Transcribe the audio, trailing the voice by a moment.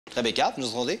Rebecca, vous nous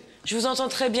entendez? Je vous entends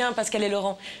très bien, Pascal et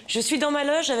Laurent. Je suis dans ma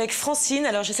loge avec Francine,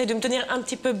 alors j'essaie de me tenir un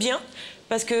petit peu bien,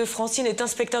 parce que Francine est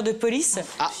inspecteur de police.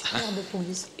 Ah. De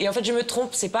police. Et en fait, je me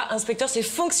trompe, c'est pas inspecteur, c'est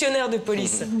fonctionnaire de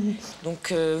police.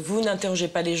 Donc, vous n'interrogez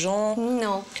pas les gens?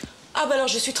 Non. Ah bah alors,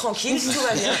 je suis tranquille, tout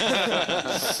va bien.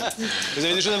 Vous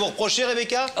avez des choses à vous reprocher,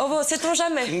 Rebecca? Oh bon, sait-on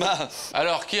jamais. Bah.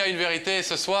 Alors, qui a une vérité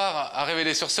ce soir à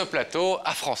révéler sur ce plateau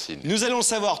à Francine? Nous allons le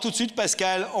savoir tout de suite,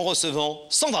 Pascal, en recevant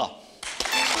Sandra.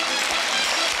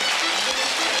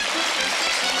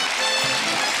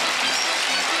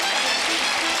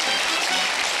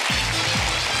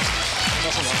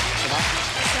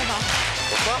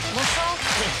 Bonsoir.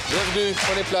 Bienvenue,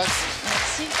 prenez place.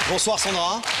 Merci. Bonsoir,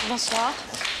 Sandra. Bonsoir.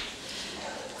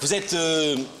 Vous êtes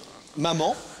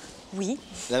maman. Oui.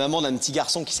 La maman d'un petit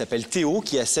garçon qui s'appelle Théo,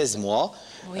 qui a 16 mois,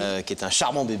 Oui. qui est un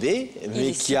charmant bébé,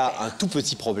 mais qui a un tout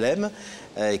petit problème.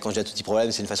 Et quand je dis un tout petit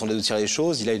problème, c'est une façon d'adoucir les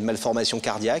choses. Il a une malformation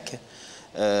cardiaque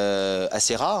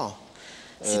assez rare.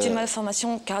 C'est une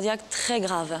malformation cardiaque très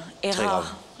grave et Très rare.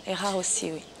 grave. Et rare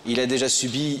aussi, oui. Il a déjà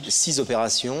subi 6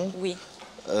 opérations. Oui.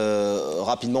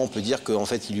 Rapidement, on peut dire qu'en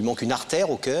fait, il lui manque une artère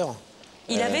au cœur.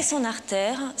 Il avait son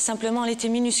artère, simplement elle était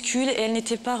minuscule et elle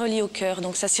n'était pas reliée au cœur.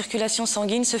 Donc sa circulation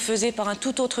sanguine se faisait par un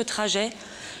tout autre trajet.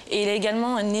 Et il a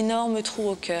également un énorme trou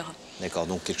au cœur. D'accord,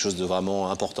 donc quelque chose de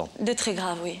vraiment important. De très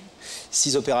grave, oui.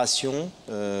 6 opérations,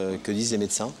 que disent les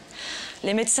médecins?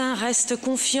 Les médecins restent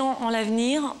confiants en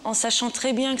l'avenir, en sachant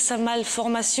très bien que sa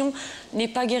malformation n'est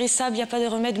pas guérissable. Il n'y a pas de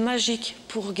remède magique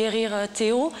pour guérir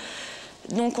Théo.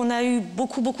 Donc on a eu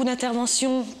beaucoup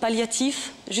d'interventions palliatives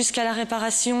jusqu'à la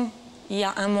réparation il y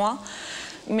a 1 mois.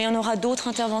 Mais on aura d'autres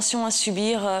interventions à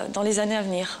subir dans les années à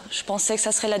venir. Je pensais que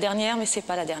ça serait la dernière, mais c'est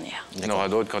pas la dernière. Il y en aura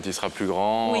d'autres quand il sera plus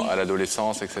grand, Oui. à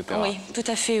l'adolescence, etc. Oui, tout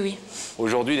à fait, oui.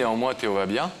 Aujourd'hui, néanmoins, Théo va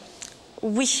bien?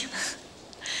 Oui.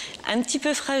 Un petit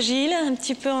peu fragile, un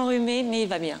petit peu enrhumé, mais il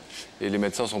va bien. Et les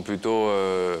médecins sont plutôt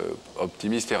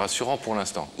optimistes et rassurants pour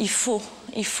l'instant. Il faut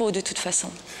de toute façon.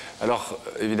 Alors,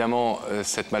 évidemment,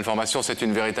 cette malformation, c'est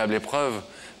une véritable épreuve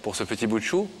pour ce petit bout de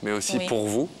chou, mais aussi Oui. pour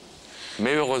vous.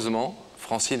 Mais heureusement,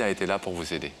 Francine a été là pour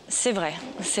vous aider. C'est vrai,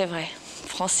 c'est vrai.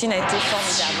 Francine a été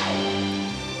formidable.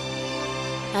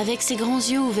 Avec ses grands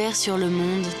yeux ouverts sur le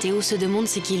monde, Théo se demande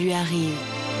ce qui lui arrive.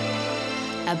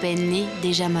 À peine né,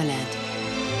 déjà malade.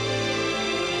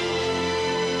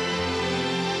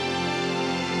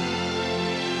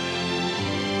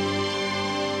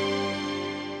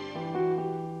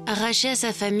 Arraché à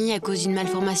sa famille à cause d'une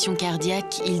malformation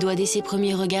cardiaque, il doit dès ses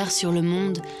premiers regards sur le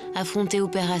monde affronter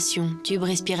opérations, tubes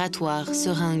respiratoires,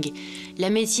 seringues. La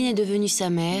médecine est devenue sa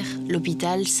mère,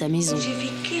 l'hôpital sa maison. Je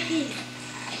vais guérir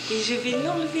et je vais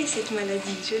l'enlever cette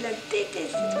maladie. Je la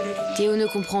déteste cette maladie. Théo ne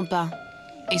comprend pas,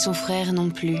 et son frère non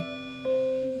plus.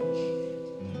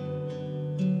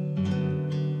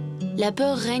 La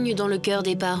peur règne dans le cœur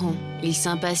des parents. Ils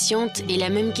s'impatientent et la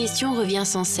même question revient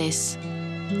sans cesse.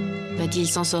 Va-t-il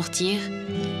s'en sortir?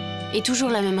 Et toujours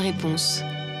la même réponse.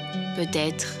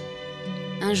 Peut-être.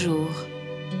 Un jour.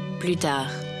 Plus tard.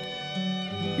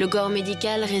 Le corps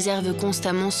médical réserve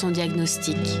constamment son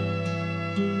diagnostic.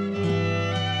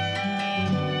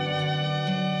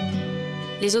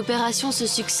 Les opérations se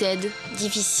succèdent,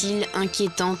 difficiles,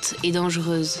 inquiétantes et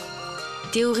dangereuses.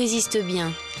 Théo résiste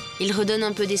bien. Il redonne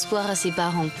un peu d'espoir à ses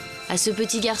parents, à ce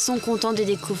petit garçon content de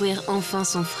découvrir enfin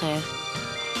son frère.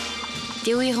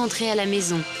 Théo est rentré à la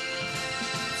maison.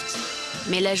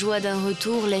 Mais la joie d'un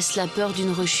retour laisse la peur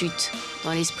d'une rechute dans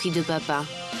l'esprit de papa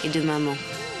et de maman.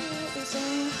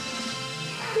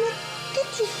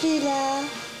 Qu'est-ce que tu fais là?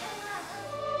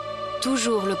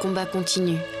 Toujours le combat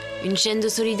continue. Une chaîne de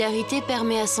solidarité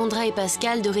permet à Sandra et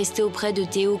Pascal de rester auprès de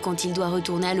Théo quand il doit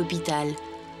retourner à l'hôpital.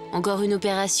 Encore une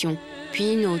opération,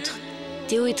 puis une autre.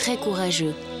 Théo est très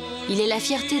courageux. Il est la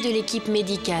fierté de l'équipe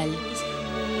médicale.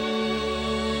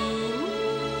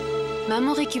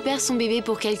 Maman récupère son bébé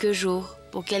pour quelques jours,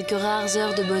 pour quelques rares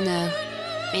heures de bonheur.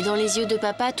 Mais dans les yeux de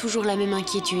papa, toujours la même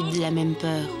inquiétude, la même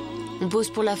peur. On pose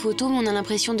pour la photo, mais on a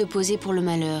l'impression de poser pour le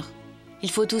malheur.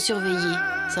 Il faut tout surveiller,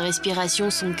 sa respiration,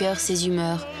 son cœur, ses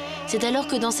humeurs. C'est alors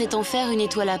que dans cet enfer, une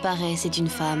étoile apparaît, c'est une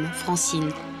femme,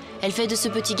 Francine. Elle fait de ce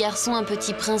petit garçon un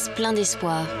petit prince plein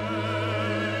d'espoir.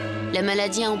 La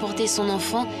maladie a emporté son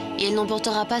enfant et elle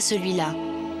n'emportera pas celui-là.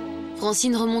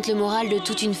 Francine remonte le moral de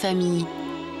toute une famille.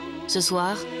 Ce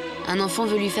soir, un enfant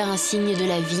veut lui faire un signe de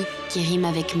la vie qui rime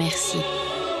avec merci.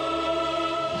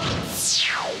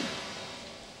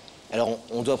 Alors,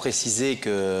 on doit préciser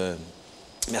que...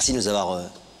 Merci de nous avoir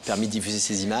permis de diffuser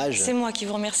ces images. C'est moi qui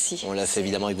vous remercie. On l'a fait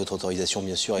évidemment avec votre autorisation,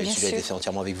 bien sûr, et le sujet a été fait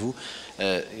entièrement avec vous.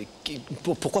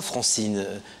 Pourquoi Francine?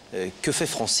 Que fait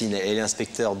Francine? Elle est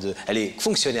elle est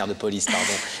fonctionnaire de police,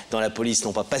 pardon, dans la police,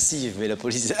 non pas passive, mais la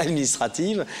police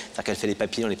administrative. C'est-à-dire qu'elle fait les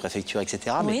papiers dans les préfectures,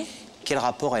 etc. Oui. Mais quel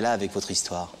rapport elle a avec votre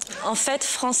histoire? En fait,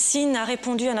 Francine a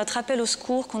répondu à notre appel au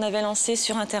secours qu'on avait lancé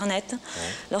sur Internet. Ouais.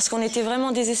 Lorsqu'on était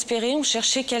vraiment désespérés, on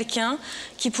cherchait quelqu'un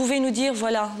qui pouvait nous dire,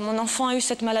 voilà, mon enfant a eu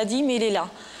cette maladie, mais il est là.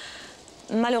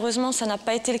 Malheureusement, ça n'a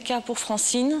pas été le cas pour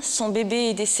Francine. Son bébé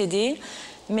est décédé.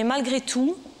 Mais malgré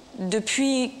tout,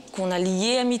 depuis qu'on a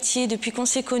lié amitié, depuis qu'on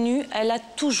s'est connus, elle a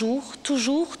toujours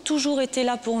été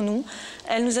là pour nous.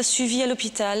 Elle nous a suivis à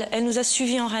l'hôpital, elle nous a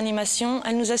suivis en réanimation,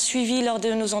 elle nous a suivis lors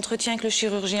de nos entretiens avec le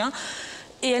chirurgien.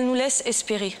 Et elle nous laisse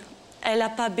espérer. Elle n'a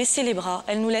pas baissé les bras,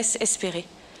 elle nous laisse espérer.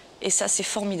 Et ça, c'est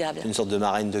formidable. Une sorte de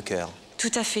marraine de cœur.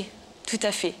 Tout à fait, tout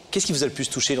à fait. Qu'est-ce qui vous a le plus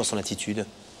touché dans son attitude?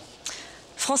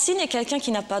 Francine est quelqu'un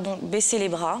qui n'a pas donc baissé les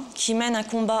bras, qui mène un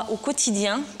combat au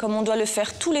quotidien, comme on doit le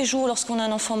faire tous les jours lorsqu'on a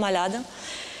un enfant malade.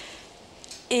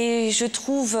 Et je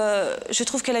trouve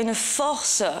qu'elle a une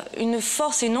force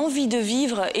et une envie de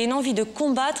vivre et une envie de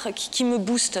combattre qui me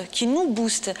booste, qui nous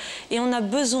booste. Et on a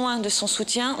besoin de son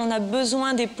soutien, on a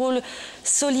besoin d'épaules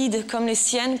solides comme les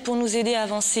siennes pour nous aider à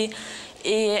avancer.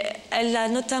 Et elle a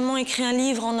notamment écrit un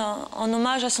livre en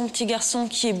hommage à son petit garçon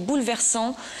qui est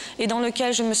bouleversant et dans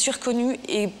lequel je me suis reconnue.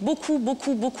 Et beaucoup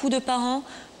de parents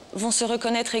vont se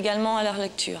reconnaître également à leur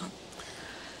lecture.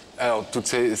 Alors, toutes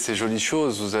ces jolies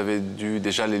choses, vous avez dû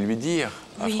déjà les lui dire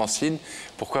à Francine.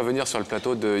 Pourquoi venir sur le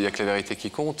plateau de Y a que la vérité qui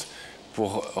compte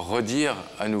pour redire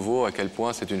à nouveau à quel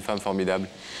point c'est une femme formidable?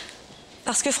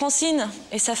 Parce que Francine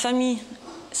et sa famille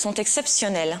sont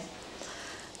exceptionnelles.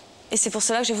 Et c'est pour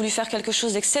cela que j'ai voulu faire quelque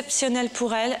chose d'exceptionnel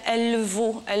pour elle. Elle le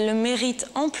vaut, elle le mérite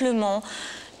amplement.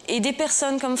 Et des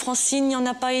personnes comme Francine, il n'y en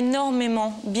a pas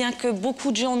énormément, bien que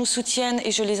beaucoup de gens nous soutiennent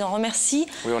et je les en remercie.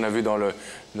 Oui, on a vu dans le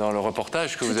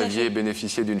reportage que vous aviez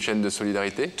bénéficié d'une chaîne de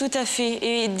solidarité. Tout à fait,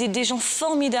 et des gens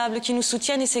formidables qui nous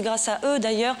soutiennent et c'est grâce à eux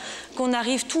d'ailleurs qu'on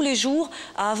arrive tous les jours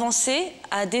à avancer,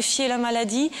 à défier la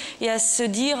maladie et à se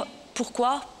dire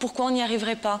pourquoi on n'y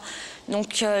arriverait pas.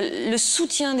 Donc le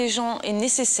soutien des gens est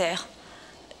nécessaire.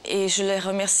 Et je les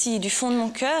remercie du fond de mon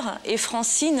cœur. Et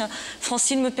Francine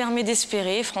me permet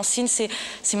d'espérer. Francine, c'est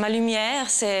ma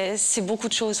lumière, c'est beaucoup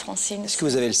de choses, Francine. Est-ce que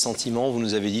vous avez le sentiment, vous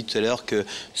nous avez dit tout à l'heure que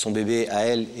son bébé, à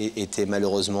elle, était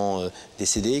malheureusement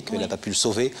décédé, qu'elle n'a pas pu le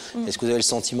sauver. Est-ce que vous avez le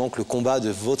sentiment que le combat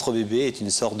de votre bébé est une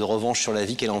sorte de revanche sur la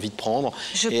vie qu'elle a envie de prendre?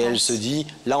 Elle se dit,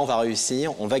 là, on va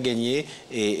réussir, on va gagner,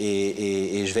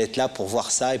 et je vais être là pour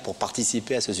voir ça et pour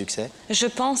participer à ce succès? Je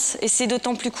pense, et c'est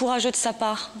d'autant plus courageux de sa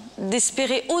part,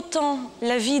 d'espérer autant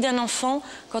la vie d'un enfant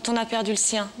quand on a perdu le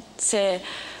sien.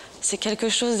 C'est quelque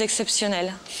chose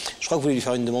d'exceptionnel. Je crois que vous voulez lui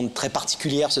faire une demande très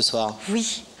particulière ce soir.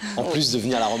 Oui. En plus de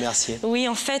venir la remercier. Oui,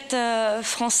 en fait,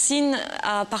 Francine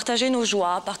a partagé nos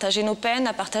joies, a partagé nos peines,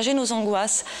 a partagé nos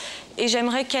angoisses. Et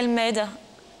j'aimerais qu'elle m'aide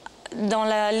dans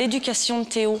l'éducation de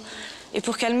Théo. Et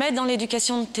pour qu'elle m'aide dans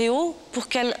l'éducation de Théo, pour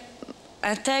qu'elle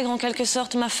intègre en quelque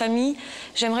sorte ma famille,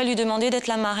 j'aimerais lui demander d'être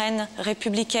la marraine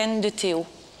républicaine de Théo.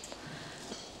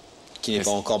 Qui n'est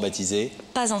pas encore baptisée?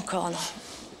 Pas encore, non.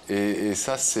 Et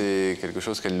ça, c'est quelque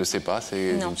chose qu'elle ne sait pas.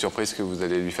 C'est une surprise que vous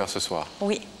allez lui faire ce soir.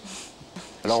 Oui.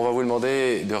 Alors, on va vous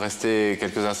demander de rester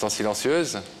quelques instants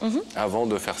silencieuses avant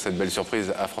de faire cette belle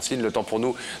surprise à Francine. Le temps pour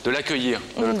nous de l'accueillir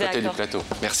de l'autre côté du plateau.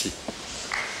 Merci.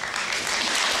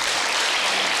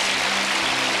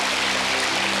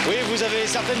 Oui, vous avez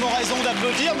certainement raison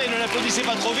d'applaudir, mais ne l'applaudissez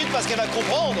pas trop vite parce qu'elle va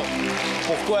comprendre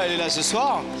pourquoi elle est là ce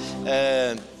soir.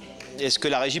 Est-ce que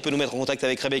la régie peut nous mettre en contact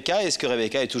avec Rebecca? Est-ce que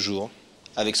Rebecca est toujours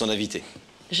avec son invité?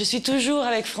 Je suis toujours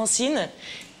avec Francine,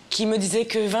 qui me disait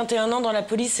que 21 ans dans la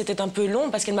police, c'était un peu long,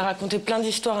 parce qu'elle m'a raconté plein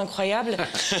d'histoires incroyables.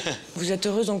 Vous êtes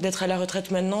heureuse donc d'être à la retraite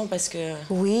maintenant, parce que...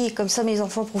 Oui, comme ça mes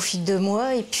enfants profitent de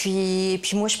moi, et puis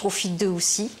moi je profite d'eux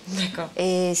aussi. D'accord.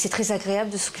 Et c'est très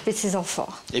agréable de s'occuper de ses enfants.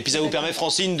 Et puis ça vous permet,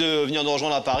 Francine, de venir nous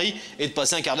rejoindre à Paris et de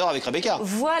passer un quart d'heure avec Rebecca.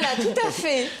 Voilà, tout à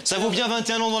fait. Ça vaut bien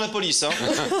 21 ans dans la police, hein.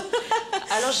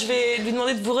 Alors je vais lui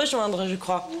demander de vous rejoindre, je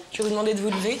crois. Je vais vous demander de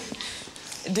vous lever,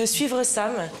 de suivre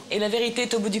Sam, et la vérité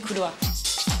est au bout du couloir.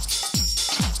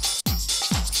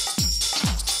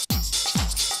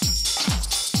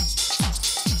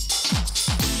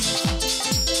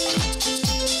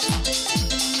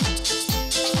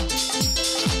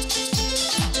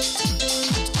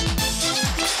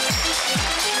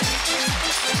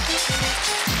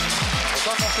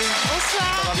 Bonsoir Francine.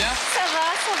 Bonsoir. Ça va bien? Ça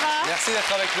va. Merci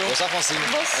d'être avec nous. Bonsoir Francine.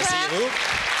 Bonsoir. Asseyez-vous.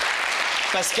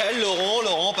 Pascal,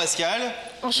 Laurent, Pascal.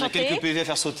 Enchanté. On a quelques PV à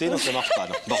faire sauter, donc ça marche pas.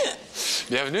 Non. Bon.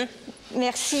 Bienvenue.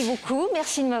 Merci beaucoup,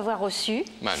 merci de m'avoir reçu.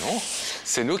 Ben non,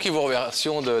 c'est nous qui vous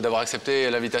remercions d'avoir accepté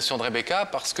l'invitation de Rebecca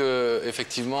parce que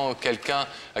effectivement quelqu'un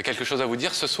a quelque chose à vous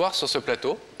dire ce soir sur ce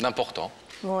plateau, d'important.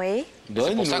 Oui.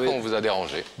 C'est pour ça qu'on vous a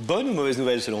dérangé. Bonne ou mauvaise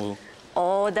nouvelle selon vous?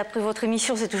 Oh, d'après votre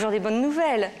émission, c'est toujours des bonnes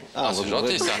nouvelles. Ah, c'est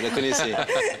gentil ça. Vous la connaissez.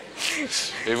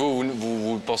 Et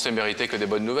vous pensez mériter que des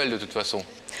bonnes nouvelles de toute façon?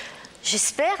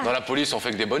 J'espère. Dans la police, on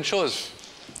fait que des bonnes choses.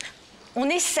 On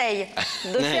essaye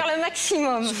de faire le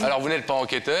maximum. Alors, vous n'êtes pas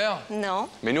enquêteur. Non.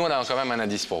 Mais nous, on a quand même un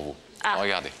indice pour vous. Ah.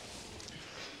 Regardez.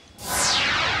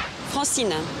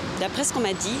 Francine, d'après ce qu'on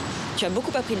m'a dit, tu as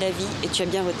beaucoup appris de la vie et tu as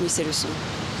bien retenu ces leçons.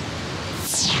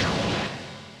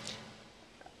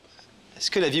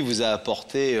 Est-ce que la vie vous a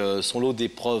apporté son lot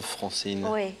d'épreuves, Francine?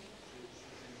 Oui.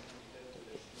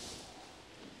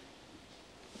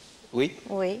 Oui?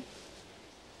 Oui.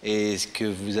 Et est-ce que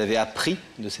vous avez appris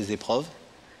de ces épreuves?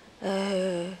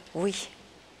 Oui.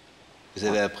 Vous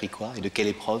avez appris quoi? Et de quelle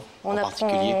épreuve en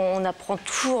particulier? On apprend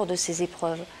toujours de ces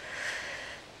épreuves.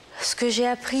 Ce que j'ai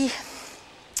appris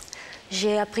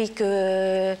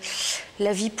que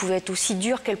la vie pouvait être aussi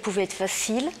dure qu'elle pouvait être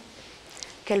facile,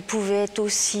 qu'elle pouvait être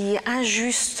aussi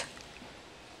injuste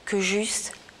que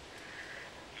juste,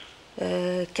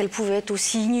 qu'elle pouvait être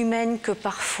aussi inhumaine que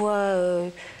parfois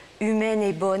humaine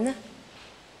et bonne,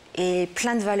 et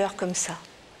plein de valeurs comme ça.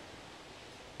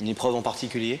 Une épreuve en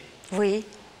particulier? Oui,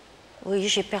 oui,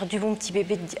 j'ai perdu mon petit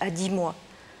bébé à 10 mois.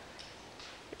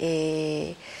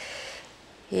 Et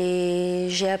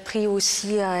j'ai appris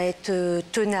aussi à être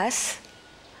tenace,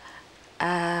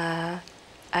 à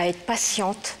être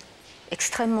patiente,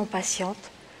 extrêmement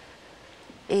patiente,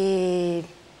 et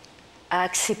à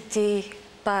accepter,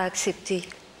 pas accepter,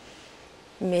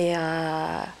 mais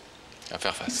à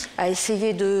faire face. À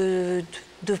essayer de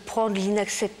prendre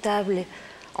l'inacceptable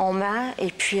en main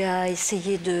et puis à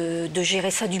essayer de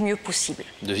gérer ça du mieux possible.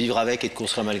 De vivre avec et de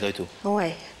construire malgré tout.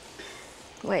 Ouais,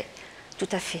 ouais, tout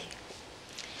à fait.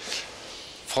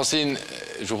 Francine,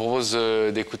 je vous propose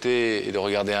d'écouter et de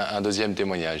regarder un deuxième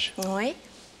témoignage. Oui.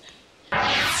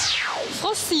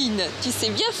 Francine, tu sais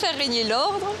bien faire régner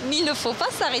l'ordre, mais il ne faut pas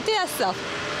s'arrêter à ça.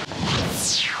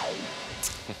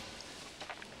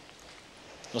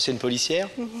 Ancienne policière?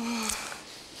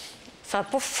 Enfin,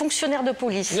 pour fonctionnaire de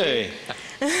police. Oui.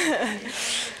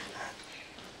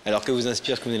 Alors que vous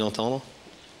inspire ce que vous venez d'entendre?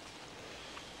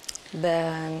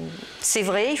 Ben, c'est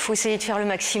vrai, il faut essayer de faire le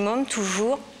maximum,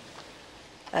 toujours,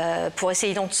 pour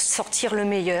essayer d'en sortir le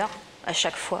meilleur à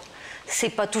chaque fois. C'est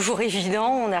pas toujours évident,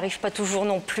 on n'arrive pas toujours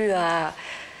non plus à...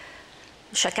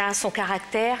 Chacun a son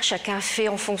caractère, chacun fait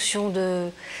en fonction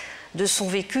de son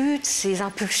vécu, de ses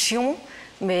impulsions,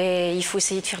 mais il faut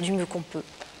essayer de faire du mieux qu'on peut.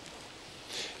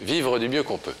 Vivre du mieux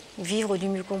qu'on peut. Vivre du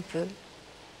mieux qu'on peut.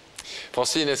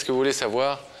 Francine, est-ce que vous voulez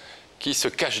savoir qui se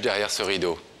cache derrière ce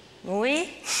rideau? Oui.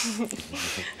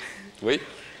 Oui?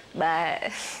 Bah...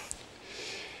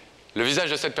 Le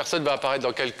visage de cette personne va apparaître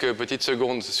dans quelques petites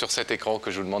secondes sur cet écran que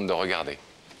je vous demande de regarder.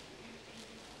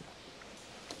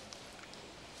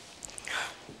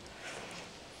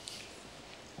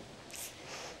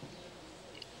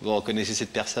 Vous reconnaissez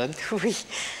cette personne? Oui.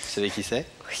 Vous savez qui c'est?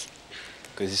 Oui.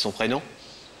 Vous connaissez son prénom?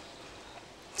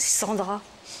 C'est Sandra.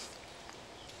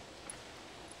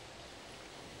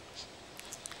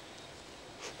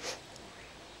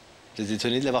 Vous êtes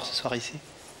étonné de la voir ce soir ici?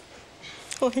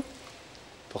 Oui.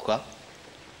 Pourquoi?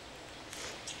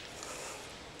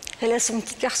 Elle a son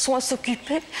petit garçon à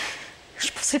s'occuper. Je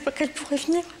ne pensais pas qu'elle pourrait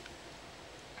venir.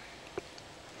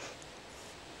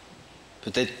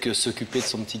 Peut-être que s'occuper de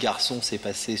son petit garçon s'est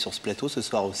passé sur ce plateau ce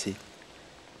soir aussi.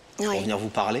 Oui. Pour venir vous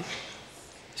parler.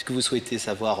 Est-ce que vous souhaitez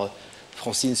savoir,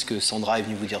 Francine, ce que Sandra est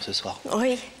venue vous dire ce soir?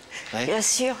 Oui, ouais? Bien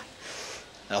sûr.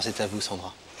 Alors c'est à vous,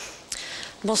 Sandra.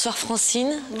 Bonsoir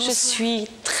Francine. Bonsoir. Je suis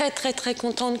très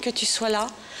contente que tu sois là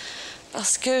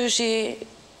parce que j'ai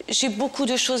beaucoup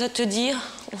de choses à te dire.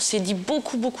 On s'est dit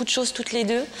beaucoup de choses toutes les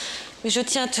deux. Mais je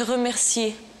tiens à te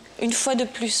remercier une fois de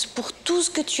plus pour tout ce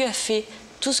que tu as fait,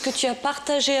 tout ce que tu as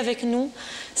partagé avec nous.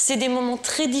 C'est des moments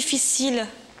très difficiles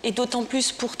et d'autant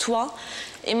plus pour toi.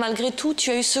 Et malgré tout,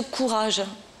 tu as eu ce courage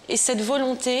et cette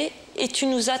volonté et tu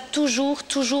nous as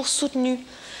toujours soutenus.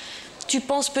 Tu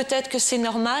penses peut-être que c'est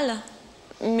normal,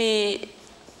 mais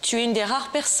tu es une des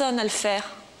rares personnes à le faire.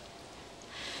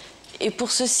 Et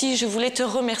pour ceci, je voulais te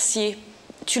remercier.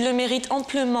 Tu le mérites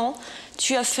amplement.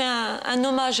 Tu as fait un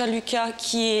hommage à Lucas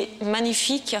qui est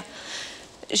magnifique.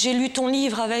 J'ai lu ton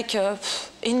livre avec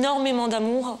énormément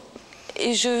d'amour.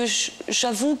 Et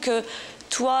j'avoue que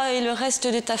toi et le reste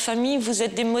de ta famille, vous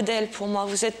êtes des modèles pour moi.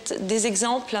 Vous êtes des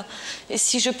exemples. Et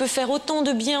si je peux faire autant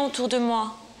de bien autour de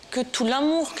moi que tout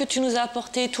l'amour que tu nous as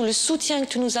apporté, tout le soutien que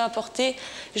tu nous as apporté,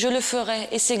 je le ferai.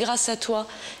 Et c'est grâce à toi.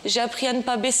 J'ai appris à ne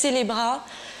pas baisser les bras.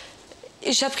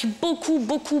 Et j'ai appris beaucoup,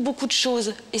 beaucoup, beaucoup de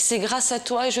choses. Et c'est grâce à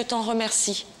toi et je t'en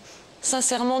remercie.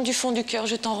 Sincèrement, du fond du cœur,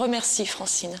 je t'en remercie,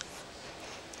 Francine.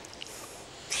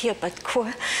 Il n'y a pas de quoi.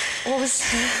 Oh,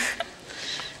 aussi.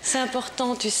 C'est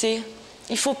important, tu sais.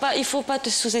 Il faut pas te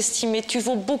sous-estimer. Tu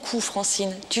vaux beaucoup,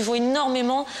 Francine. Tu vaux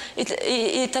énormément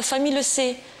et ta famille le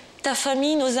sait. Ta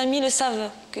famille, nos amis le savent,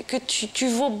 que tu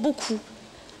vaux beaucoup.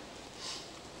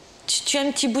 Tu es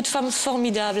un petit bout de femme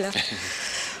formidable.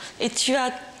 Et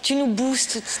tu nous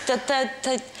boostes.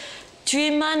 Tu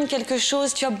émanes quelque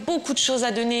chose, tu as beaucoup de choses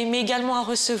à donner, mais également à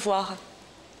recevoir.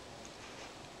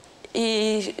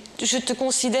 Et je te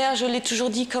considère, je l'ai toujours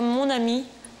dit, comme mon amie.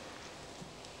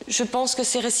 Je pense que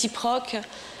c'est réciproque.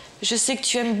 Je sais que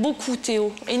tu aimes beaucoup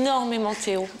Théo, énormément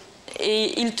Théo.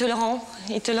 Et il te le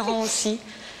rend aussi.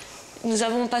 Nous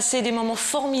avons passé des moments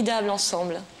formidables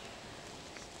ensemble.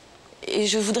 Et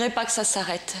je ne voudrais pas que ça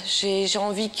s'arrête. J'ai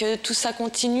envie que tout ça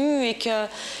continue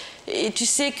et tu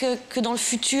sais que dans le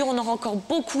futur, on aura encore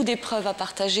beaucoup d'épreuves à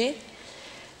partager,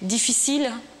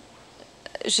 difficiles.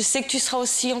 Je sais que tu seras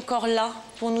aussi encore là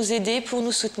pour nous aider, pour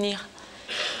nous soutenir.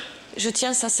 Je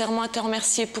tiens sincèrement à te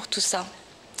remercier pour tout ça.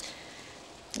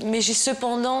 Mais j'ai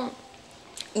cependant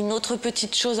une autre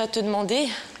petite chose à te demander,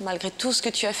 malgré tout ce que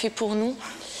tu as fait pour nous.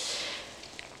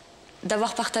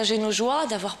 D'avoir partagé nos joies,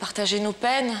 d'avoir partagé nos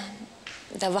peines,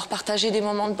 d'avoir partagé des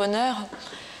moments de bonheur.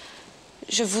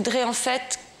 Je voudrais en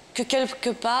fait que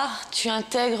quelque part, tu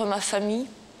intègres ma famille.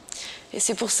 Et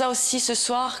c'est pour ça aussi ce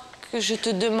soir que je te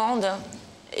demande,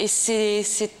 et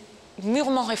c'est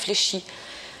mûrement réfléchi,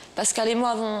 parce qu'elle et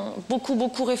moi avons beaucoup,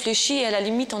 beaucoup réfléchi, et à la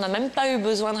limite, on n'a même pas eu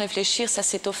besoin de réfléchir, ça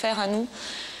s'est offert à nous.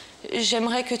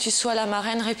 J'aimerais que tu sois la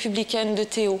marraine républicaine de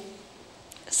Théo.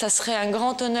 Ça serait un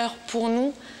grand honneur pour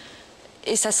nous,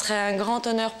 et ça serait un grand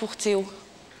honneur pour Théo.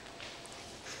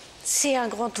 C'est un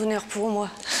grand honneur pour moi.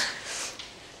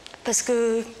 Parce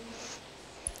que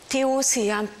Théo, c'est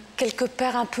quelque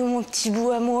part un peu mon petit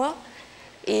bout à moi.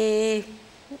 Et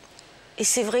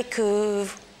c'est vrai que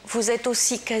vous êtes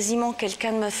aussi quasiment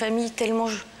quelqu'un de ma famille, tellement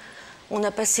on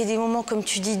a passé des moments, comme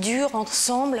tu dis, durs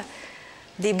ensemble,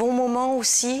 des bons moments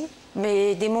aussi,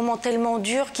 mais des moments tellement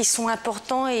durs qui sont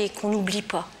importants et qu'on n'oublie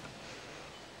pas.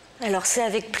 Alors c'est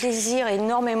avec plaisir,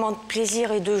 énormément de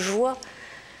plaisir et de joie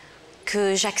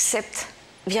que j'accepte,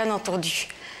 bien entendu.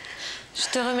 Je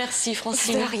te remercie,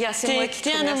 Francine. De rien, c'est moi qui te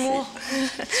remercie. Un amour.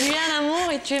 Tu es un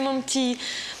amour et tu es mon petit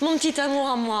amour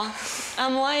à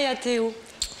moi et à Théo.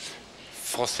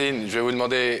 Francine, je vais vous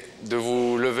demander de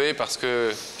vous lever parce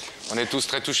que on est tous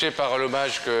très touchés par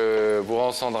l'hommage que vous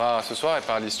rend Sandra ce soir et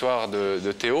par l'histoire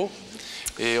de Théo.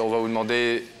 Et on va vous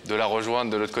demander de la rejoindre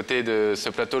de l'autre côté de ce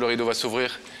plateau. Le rideau va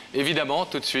s'ouvrir évidemment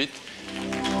tout de suite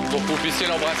pour que vous puissiez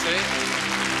l'embrasser.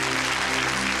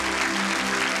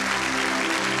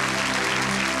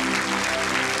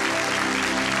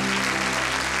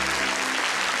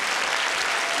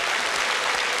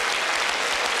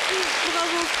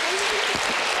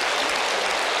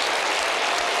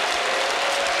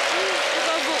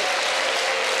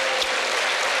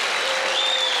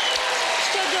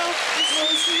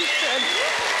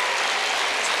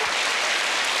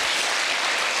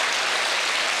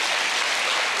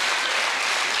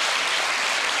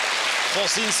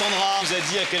 Francine, Sandra vous a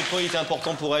dit à quel point il était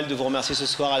important pour elle de vous remercier ce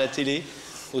soir à la télé.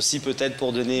 Aussi peut-être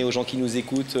pour donner aux gens qui nous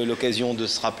écoutent l'occasion de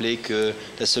se rappeler que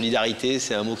la solidarité,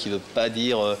 c'est un mot qui ne veut pas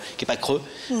dire, qui n'est pas creux.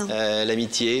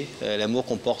 L'amitié, l'amour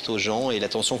qu'on porte aux gens et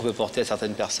l'attention qu'on peut porter à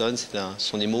certaines personnes, ce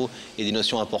sont des mots et des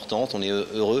notions importantes. On est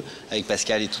heureux avec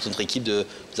Pascal et toute notre équipe de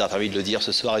vous avoir permis de le dire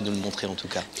ce soir et de nous le montrer en tout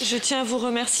cas. Je tiens à vous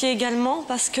remercier également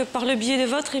parce que par le biais de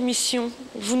votre émission,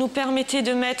 vous nous permettez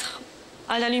de mettre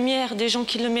à la lumière des gens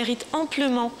qui le méritent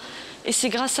amplement. Et c'est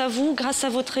grâce à vous, grâce à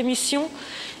votre émission.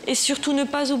 Et surtout ne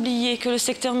pas oublier que le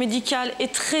secteur médical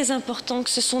est très important, que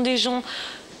ce sont des gens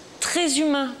très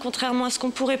humains, contrairement à ce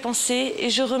qu'on pourrait penser. Et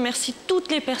je remercie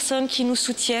toutes les personnes qui nous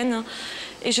soutiennent.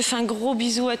 Et je fais un gros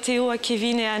bisou à Théo, à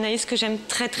Kevin et à Anaïs que j'aime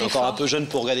très très fort. Encore un peu jeune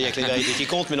pour regarder avec la vérité qui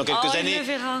compte, mais dans quelques années,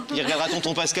 il regardera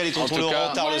tonton Pascal et tonton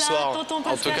Laurent tard le soir.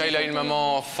 En tout cas, il a une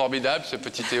maman formidable, ce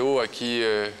petit Théo, à qui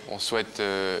on souhaite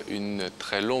une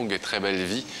très longue et très belle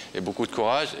vie et beaucoup de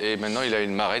courage. Et maintenant, il a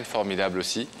une marraine formidable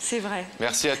aussi. C'est vrai.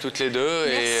 Merci à toutes les deux.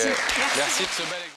 Merci. Et merci de ce bel exemple.